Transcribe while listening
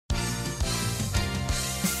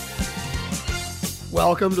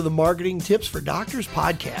Welcome to the Marketing Tips for Doctors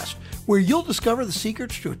podcast, where you'll discover the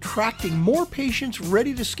secrets to attracting more patients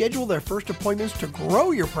ready to schedule their first appointments to grow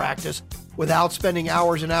your practice without spending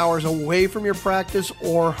hours and hours away from your practice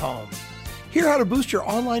or home. Hear how to boost your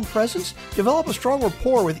online presence, develop a strong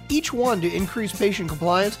rapport with each one to increase patient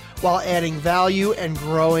compliance while adding value and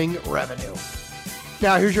growing revenue.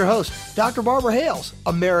 Now here's your host, Dr. Barbara Hales,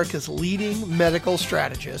 America's leading medical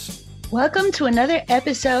strategist. Welcome to another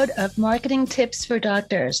episode of Marketing Tips for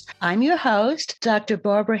Doctors. I'm your host, Dr.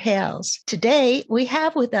 Barbara Hales. Today, we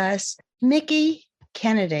have with us Mickey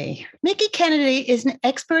Kennedy. Mickey Kennedy is an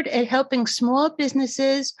expert at helping small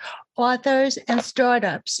businesses, authors, and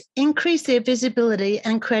startups increase their visibility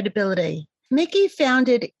and credibility. Mickey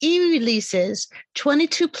founded eReleases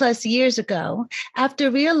 22 plus years ago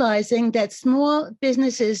after realizing that small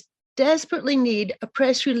businesses desperately need a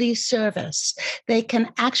press release service they can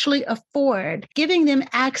actually afford, giving them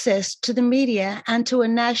access to the media and to a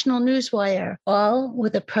national newswire, all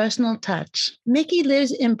with a personal touch. Mickey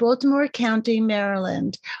lives in Baltimore County,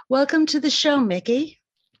 Maryland. Welcome to the show, Mickey.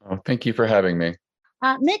 Oh, thank you for having me.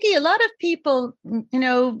 Mickey, a lot of people,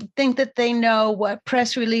 think that they know what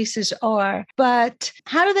press releases are, but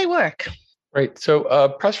how do they work? Right. So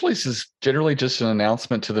press release is generally just an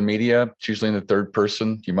announcement to the media. It's usually in the third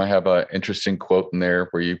person. You might have an interesting quote in there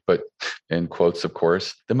where you put in quotes, of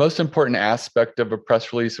course. The most important aspect of a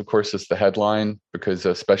press release, of course, is the headline, because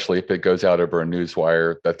especially if it goes out over a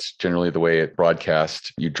newswire, that's generally the way it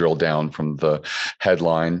broadcasts. You drill down from the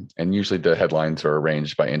headline, and usually the headlines are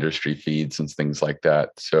arranged by industry feeds and things like that.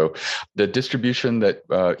 So the distribution that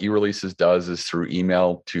eReleases does is through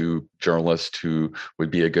email to journalists who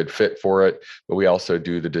would be a good fit for it. But we also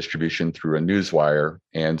do the distribution through a newswire.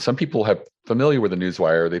 And some people have familiar with a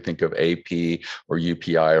newswire, they think of AP or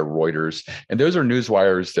UPI or Reuters. And those are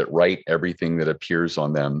newswires that write everything that appears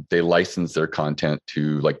on them. They license their content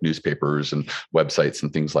to like newspapers and websites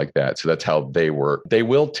and things like that. So that's how they work. They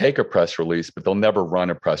will take a press release, but they'll never run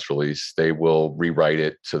a press release. They will rewrite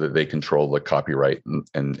it so that they control the copyright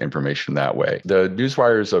and information that way. The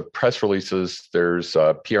newswires of press releases, there's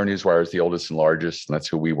PR Newswire is the oldest and largest, and that's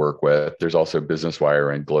who we work with. There's also Business Wire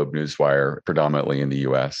and Globe Newswire, predominantly in the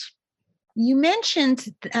US. You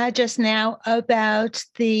mentioned just now about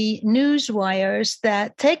the news wires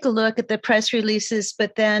that take a look at the press releases,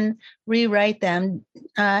 but then rewrite them.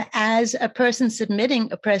 As a person submitting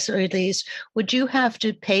a press release, would you have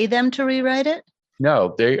to pay them to rewrite it?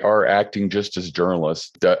 No, they are acting just as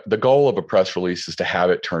journalists. The goal of a press release is to have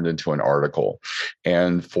it turned into an article.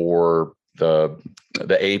 And for the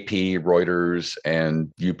AP, Reuters,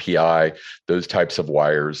 and UPI, those types of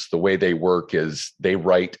wires, the way they work is they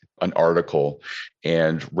write an article,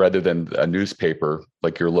 and rather than a newspaper,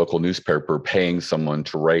 like your local newspaper, paying someone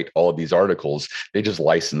to write all of these articles, they just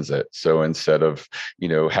license it. So instead of,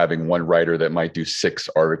 having one writer that might do 6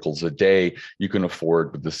 articles a day, you can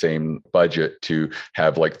afford with the same budget to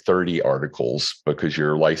have like 30 articles because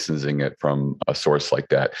you're licensing it from a source like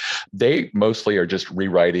that. They mostly are just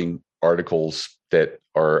rewriting articles that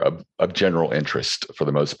are of general interest for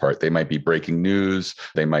the most part. They might be breaking news.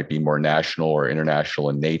 They might be more national or international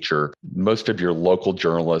in nature. Most of your local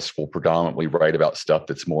journalists will predominantly write about stuff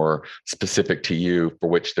that's more specific to you, for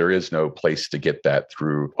which there is no place to get that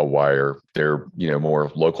through a wire. They're,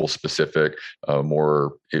 more local specific,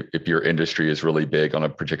 more if your industry is really big on a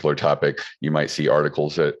particular topic, you might see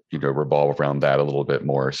articles that, revolve around that a little bit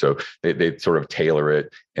more. So they sort of tailor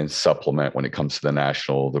it and supplement when it comes to the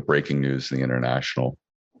national, the breaking news, and the international.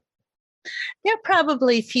 There are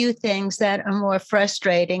probably few things that are more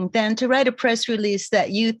frustrating than to write a press release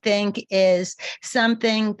that you think is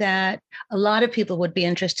something that a lot of people would be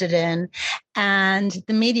interested in, and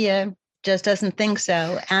the media just doesn't think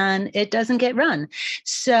so, and it doesn't get run.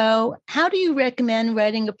 So how do you recommend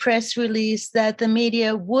writing a press release that the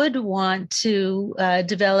media would want to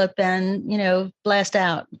develop and, blast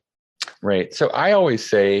out? Right. So I always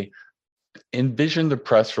say, envision the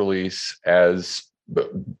press release as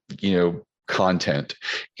content,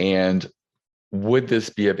 and would this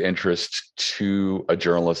be of interest to a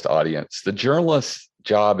journalist audience? The journalist's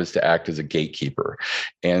job is to act as a gatekeeper,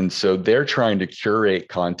 and so they're trying to curate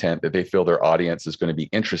content that they feel their audience is going to be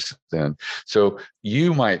interested in. So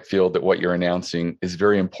you might feel that what you're announcing is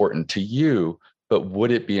very important to you, but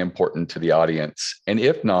would it be important to the audience? And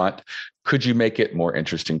if not, could you make it more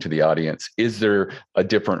interesting to the audience? Is there a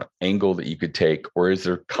different angle that you could take, or is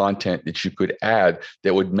there content that you could add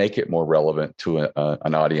that would make it more relevant to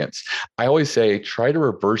an audience? I always say, try to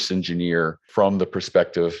reverse engineer from the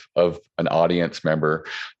perspective of an audience member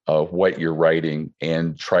what you're writing,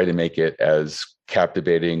 and try to make it as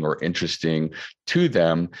captivating or interesting to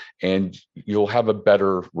them. And you'll have a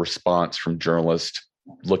better response from journalists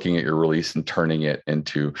looking at your release and turning it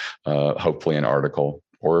into hopefully an article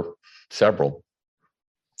or several.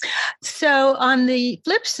 So on the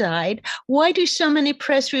flip side, why do so many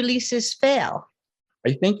press releases fail?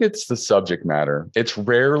 I think it's the subject matter. It's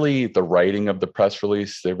rarely the writing of the press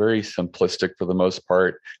release. They're very simplistic for the most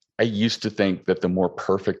part. I used to think that the more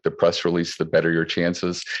perfect the press release, the better your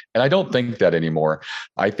chances. And I don't think that anymore.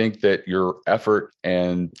 I think that your effort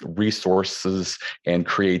and resources and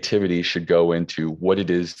creativity should go into what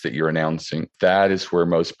it is that you're announcing. That is where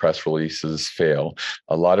most press releases fail.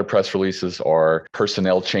 A lot of press releases are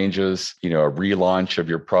personnel changes, a relaunch of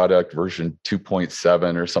your product, version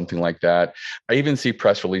 2.7 or something like that. I even see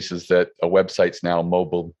press releases that a website's now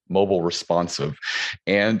mobile responsive.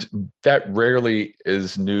 And that rarely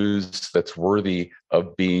is news that's worthy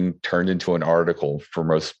of being turned into an article for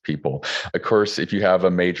most people. Of course, if you have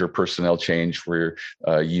a major personnel change where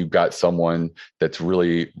you've got someone that's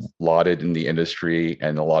really lauded in the industry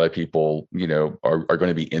and a lot of people, are going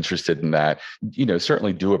to be interested in that,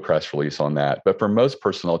 certainly do a press release on that. But for most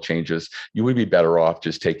personnel changes, you would be better off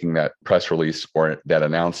just taking that press release or that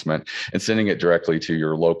announcement and sending it directly to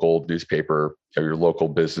your local newspaper or your local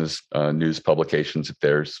business news publications, if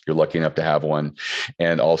you're lucky enough to have one,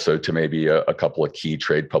 and also to maybe a couple of key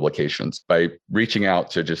trade publications. By reaching out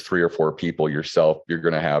to just 3 or 4 people yourself, you're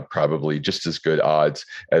going to have probably just as good odds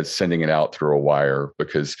as sending it out through a wire,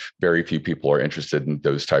 because very few people are interested in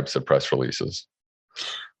those types of press releases.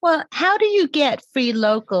 Well, how do you get free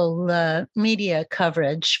local media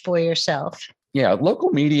coverage for yourself? Yeah,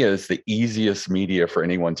 local media is the easiest media for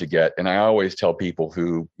anyone to get. And I always tell people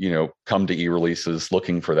who, come to e-releases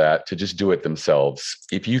looking for that to just do it themselves.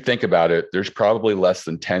 If you think about it, there's probably less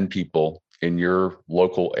than 10 people in your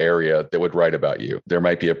local area that would write about you. There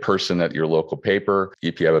might be a person at your local paper.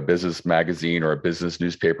 If you have a business magazine or a business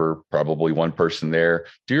newspaper, probably one person there.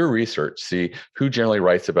 Do your research. See who generally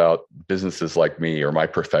writes about businesses like me or my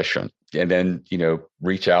profession. And then,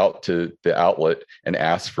 reach out to the outlet and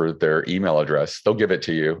ask for their email address. They'll give it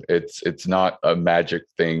to you. It's not a magic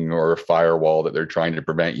thing or a firewall that they're trying to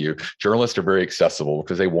prevent you. Journalists are very accessible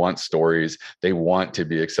because they want stories. They want to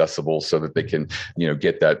be accessible so that they can,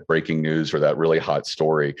 get that breaking news or that really hot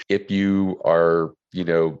story. If you are,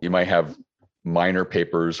 you might have minor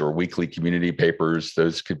papers or weekly community papers,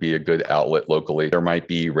 those could be a good outlet locally. There might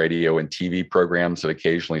be radio and TV programs that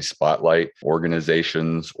occasionally spotlight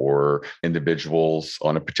organizations or individuals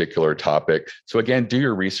on a particular topic. So again, do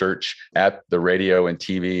your research at the radio and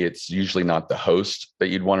TV. It's usually not the host that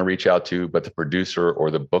you'd want to reach out to, but the producer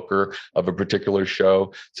or the booker of a particular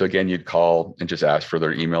show. So again, you'd call and just ask for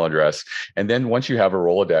their email address. And then once you have a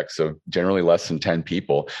Rolodex of generally less than 10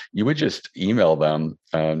 people, you would just email them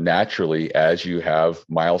naturally as you have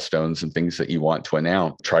milestones and things that you want to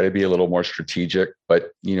announce. Try to be a little more strategic,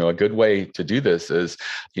 but a good way to do this is,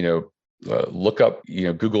 look up,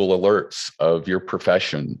 Google alerts of your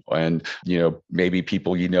profession and, maybe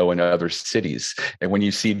people in other cities. And when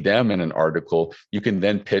you see them in an article, you can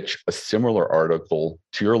then pitch a similar article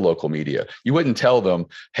to your local media. You wouldn't tell them,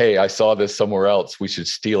 hey, I saw this somewhere else, we should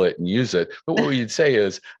steal it and use it. But what you'd say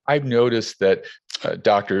is, I've noticed that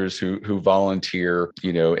doctors who volunteer,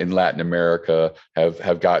 in Latin America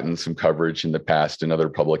have gotten some coverage in the past in other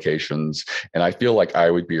publications. And I feel like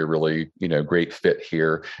I would be a really, great fit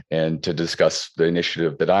here and to discuss the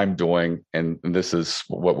initiative that I'm doing. And this is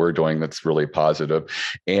what we're doing that's really positive.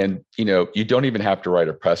 And, you don't even have to write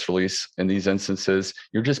a press release in these instances.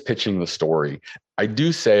 You're just pitching the story. I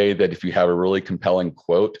do say that if you have a really compelling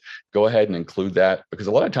quote, go ahead and include that, because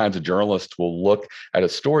a lot of times a journalist will look at a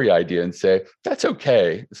story idea and say, that's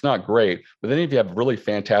okay, it's not great. But then if you have a really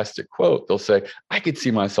fantastic quote, they'll say, I could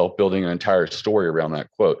see myself building an entire story around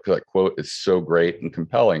that quote because that quote is so great and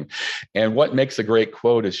compelling. And what makes a great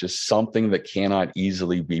quote is just something that cannot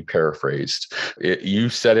easily be paraphrased. You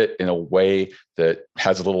said it in a way that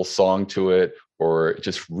has a little song to it, or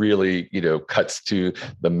just really, cuts to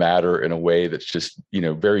the matter in a way that's just,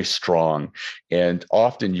 very strong. And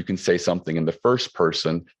often you can say something in the first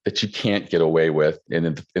person that you can't get away with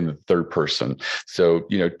in the third person. So,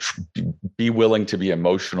 be willing to be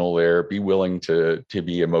emotional there, be willing to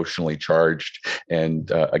be emotionally charged. And,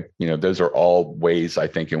 those are all ways, I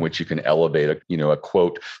think, in which you can elevate a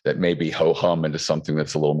quote that may be ho-hum into something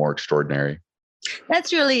that's a little more extraordinary.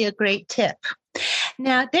 That's really a great tip.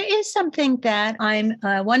 Now, there is something that I'm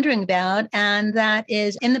wondering about, and that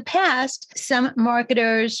is in the past, some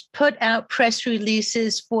marketers put out press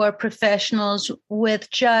releases for professionals with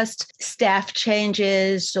just staff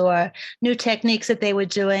changes or new techniques that they were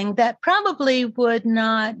doing that probably would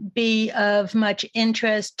not be of much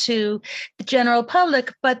interest to the general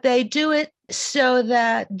public, but they do it so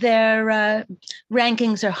that their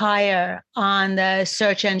rankings are higher on the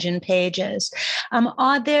search engine pages.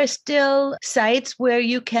 Are there still sites where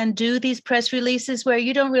you can do these press releases where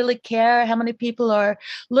you don't really care how many people are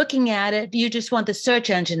looking at it? You just want the search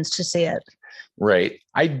engines to see it? Right.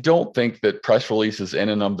 I don't think that press releases in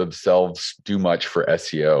and of themselves do much for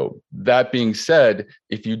SEO. That being said,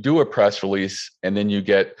 if you do a press release and then you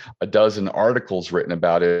get a dozen articles written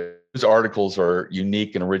about it, those articles are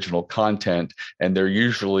unique and original content, and they're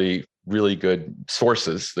usually really good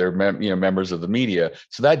sources. They're members of the media.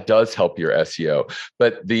 So that does help your SEO.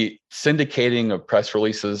 But the syndicating of press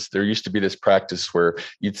releases, there used to be this practice where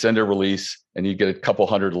you'd send a release and you get a couple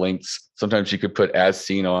hundred links. Sometimes you could put as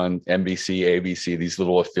seen on NBC, ABC, these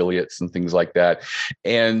little affiliates and things like that.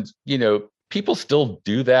 And, people still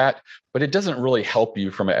do that, but it doesn't really help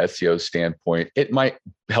you from an SEO standpoint. It might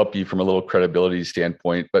help you from a little credibility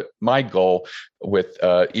standpoint, but my goal with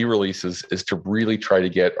e-releases is to really try to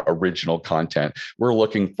get original content. We're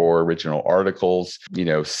looking for original articles,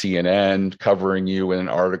 CNN covering you in an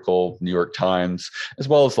article, New York Times, as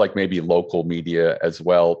well as like maybe local media as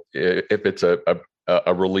well, if it's a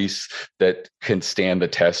release that can stand the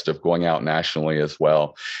test of going out nationally as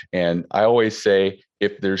well. And I always say,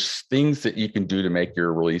 if there's things that you can do to make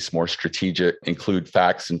your release more strategic, include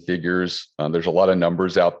facts and figures, there's a lot of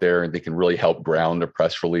numbers out there and they can really help ground a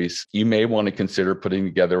press release. You may want to consider putting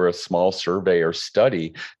together a small survey or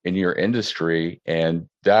study in your industry, and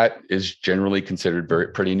that is generally considered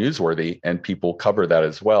pretty newsworthy, and people cover that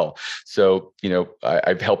as well. So,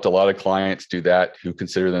 I've helped a lot of clients do that who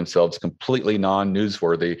consider themselves completely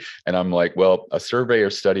non-newsworthy. And I'm like, well, a survey or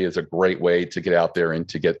study is a great way to get out there and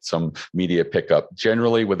to get some media pickup.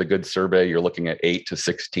 Generally, with a good survey, you're looking at 8 to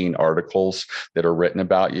 16 articles that are written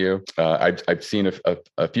about you. I've seen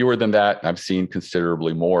a fewer than that. I've seen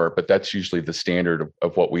considerably more, but that's usually the standard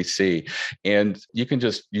of what we see. And you can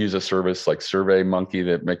just use a service like SurveyMonkey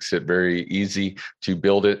that makes it very easy to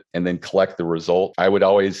build it and then collect the result. I would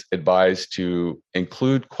always advise to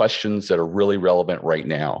include questions that are really relevant right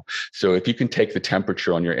now. So if you can take the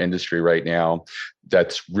temperature on your industry right now,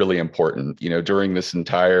 that's really important. During this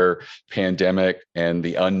entire pandemic and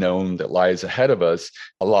the unknown that lies ahead of us,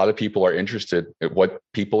 a lot of people are interested in what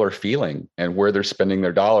people are feeling and where they're spending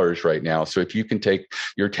their dollars right now. So if you can take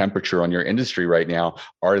your temperature on your industry right now,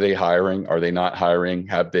 are they hiring? Are they not hiring?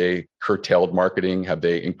 Have they curtailed marketing? Have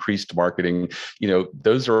they increased marketing?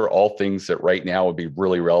 Those are all things that right now would be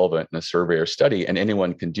really relevant in a survey or study, and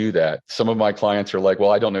anyone can do that. Some of my clients are like,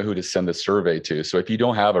 well, I don't know who to send the survey to. So if you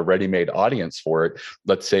don't have a ready-made audience for it,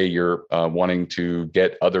 let's say you're wanting to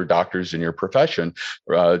get other doctors in your profession,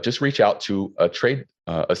 just reach out to a trade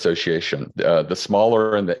association. The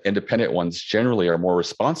smaller and the independent ones generally are more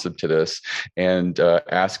responsive to this, and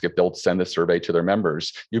ask if they'll send a survey to their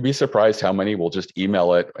members. You'd be surprised how many will just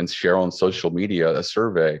email it and share on social media a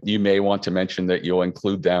survey. You may want to mention that you'll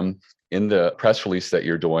include them in the press release that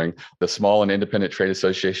you're doing. The small and independent trade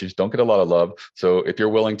associations don't get a lot of love. So if you're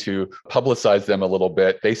willing to publicize them a little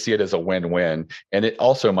bit, they see it as a win-win. And it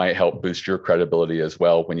also might help boost your credibility as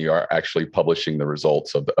well when you are actually publishing the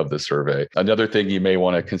results of the survey. Another thing you may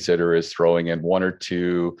want to consider is throwing in 1 or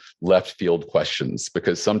 2 left field questions,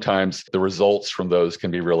 because sometimes the results from those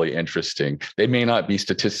can be really interesting. They may not be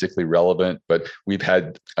statistically relevant, but we've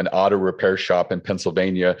had an auto repair shop in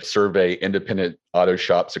Pennsylvania survey independent auto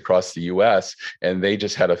shops across the US, and they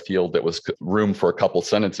just had a field that was room for a couple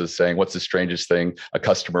sentences saying, what's the strangest thing a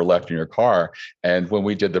customer left in your car? And when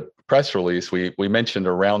we did the press release, we mentioned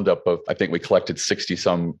a roundup of, I think we collected 60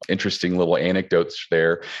 some interesting little anecdotes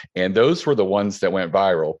there. And those were the ones that went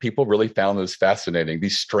viral. People really found those fascinating,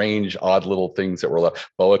 these strange, odd little things that were left.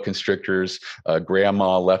 Boa constrictors,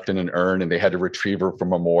 grandma left in an urn and they had to retrieve her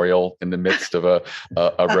from a memorial in the midst of a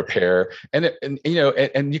repair. And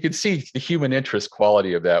you can see the human interest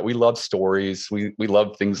quality of that. We love stories. We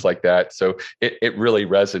love things like that. So it really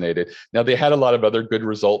resonated. Now, they had a lot of other good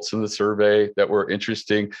results in the survey that were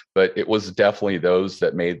interesting, but but it was definitely those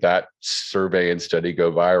that made that survey and study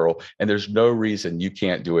go viral. And there's no reason you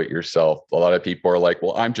can't do it yourself. A lot of people are like,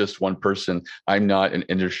 well, I'm just one person. I'm not an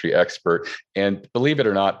industry expert. And believe it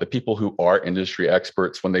or not, the people who are industry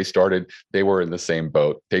experts, when they started, they were in the same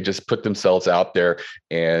boat. They just put themselves out there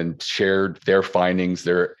and shared their findings,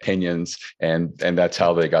 their opinions, and that's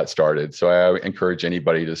how they got started. So I encourage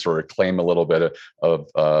anybody to sort of claim a little bit of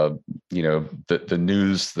the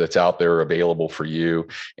news that's out there available for you.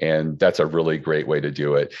 And that's a really great way to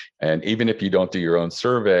do it. And even if you don't do your own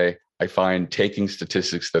survey, I find taking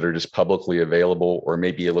statistics that are just publicly available or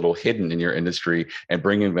maybe a little hidden in your industry and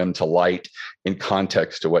bringing them to light in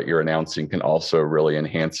context to what you're announcing can also really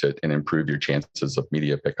enhance it and improve your chances of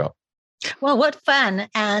media pickup. Well, what fun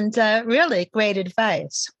and really great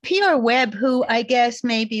advice. PR Web, who I guess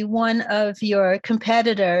may be one of your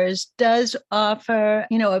competitors, does offer,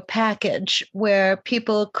 a package where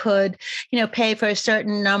people could, pay for a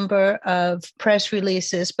certain number of press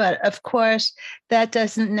releases. But of course, that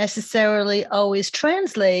doesn't necessarily always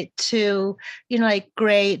translate to,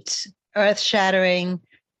 great earth-shattering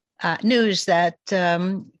news that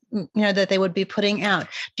that they would be putting out.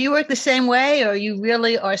 Do you work the same way, or you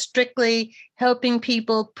really are strictly helping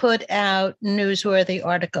people put out newsworthy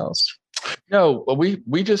articles? No,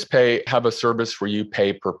 we just have a service where you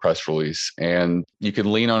pay per press release, and you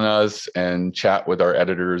can lean on us and chat with our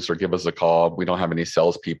editors or give us a call. We don't have any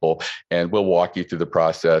salespeople, and we'll walk you through the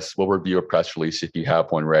process. We'll review a press release if you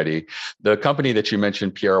have one ready. The company that you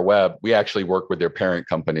mentioned, PR Web, we actually work with their parent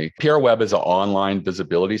company. PR Web is an online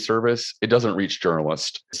visibility service. It doesn't reach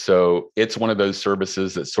journalists. So it's one of those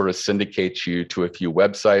services that sort of syndicates you to a few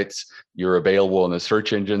websites. You're available in the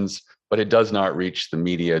search engines, but it does not reach the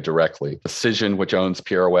media directly. Cision, which owns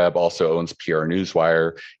PR Web, also owns PR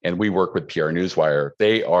Newswire, and we work with PR Newswire.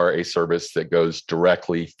 They are a service that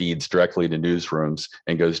feeds directly to newsrooms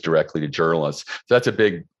and goes directly to journalists. So that's a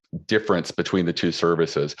big difference between the two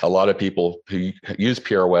services. A lot of people who use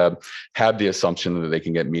PR Web have the assumption that they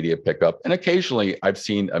can get media pickup. And occasionally I've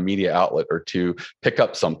seen a media outlet or two pick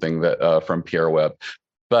up something that from PR Web,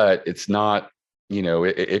 but it's not,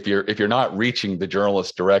 if you're not reaching the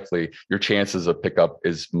journalist directly, your chances of pickup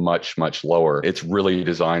is much, much lower. It's really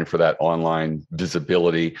designed for that online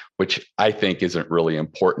visibility, which I think isn't really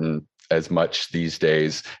important as much these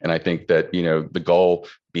days. And I think that, the goal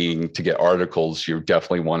being to get articles, you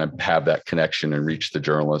definitely want to have that connection and reach the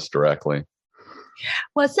journalist directly.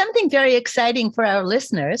 Well, something very exciting for our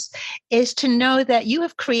listeners is to know that you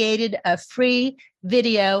have created a free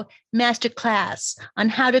video masterclass on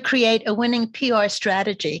how to create a winning PR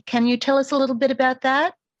strategy. Can you tell us a little bit about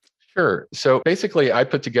that? Sure. So basically, I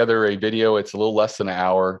put together a video. It's a little less than an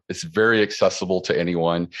hour. It's very accessible to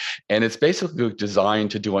anyone. And it's basically designed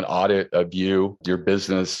to do an audit of you, your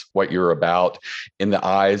business, what you're about in the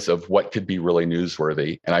eyes of what could be really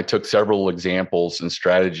newsworthy. And I took several examples and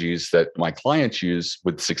strategies that my clients use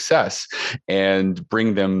with success and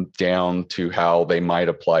bring them down to how they might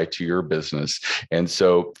apply to your business. And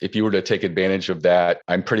so if you were to take advantage of that,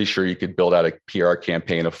 I'm pretty sure you could build out a PR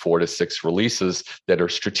campaign of 4 to 6 releases that are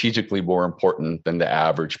strategically more important than the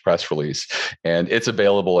average press release. And it's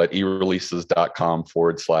available at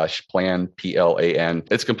ereleases.com/plan, PLAN.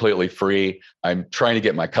 It's completely free. I'm trying to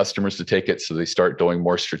get my customers to take it so they start doing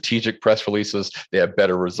more strategic press releases. They have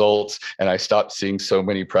better results. And I stopped seeing so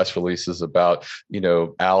many press releases about,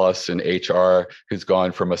 Alice in HR who's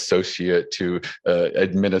gone from associate to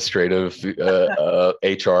administrative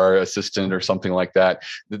HR assistant or something like that.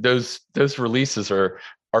 Those releases are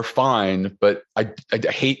fine, but I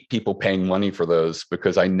hate people paying money for those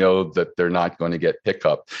because I know that they're not going to get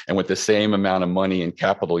pickup. And with the same amount of money and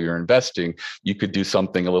capital you're investing, you could do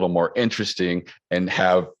something a little more interesting and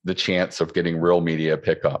have the chance of getting real media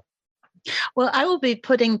pickup. Well, I will be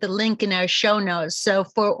putting the link in our show notes. So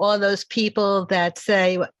for all those people that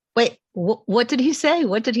say, wait, what did he say?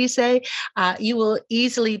 What did he say? You will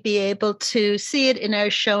easily be able to see it in our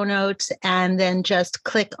show notes and then just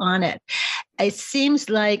click on it. It seems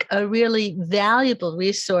like a really valuable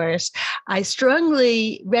resource. I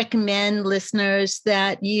strongly recommend listeners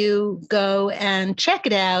that you go and check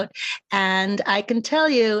it out. And I can tell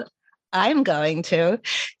you, I'm going to.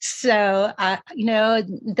 So,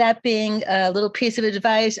 that being a little piece of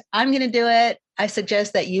advice, I'm going to do it. I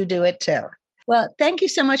suggest that you do it too. Well, thank you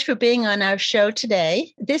so much for being on our show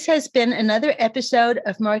today. This has been another episode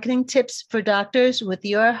of Marketing Tips for Doctors with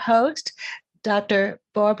your host, Dr.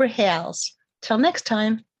 Barbara Hales. Till next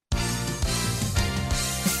time.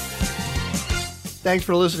 Thanks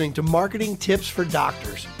for listening to Marketing Tips for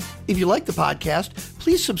Doctors. If you like the podcast,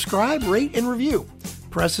 please subscribe, rate, and review.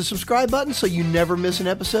 Press the subscribe button so you never miss an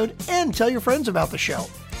episode, and tell your friends about the show.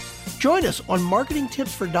 Join us on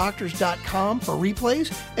marketingtipsfordoctors.com for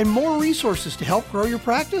replays and more resources to help grow your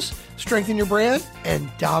practice, strengthen your brand,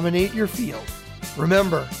 and dominate your field.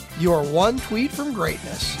 Remember, you are one tweet from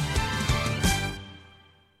greatness.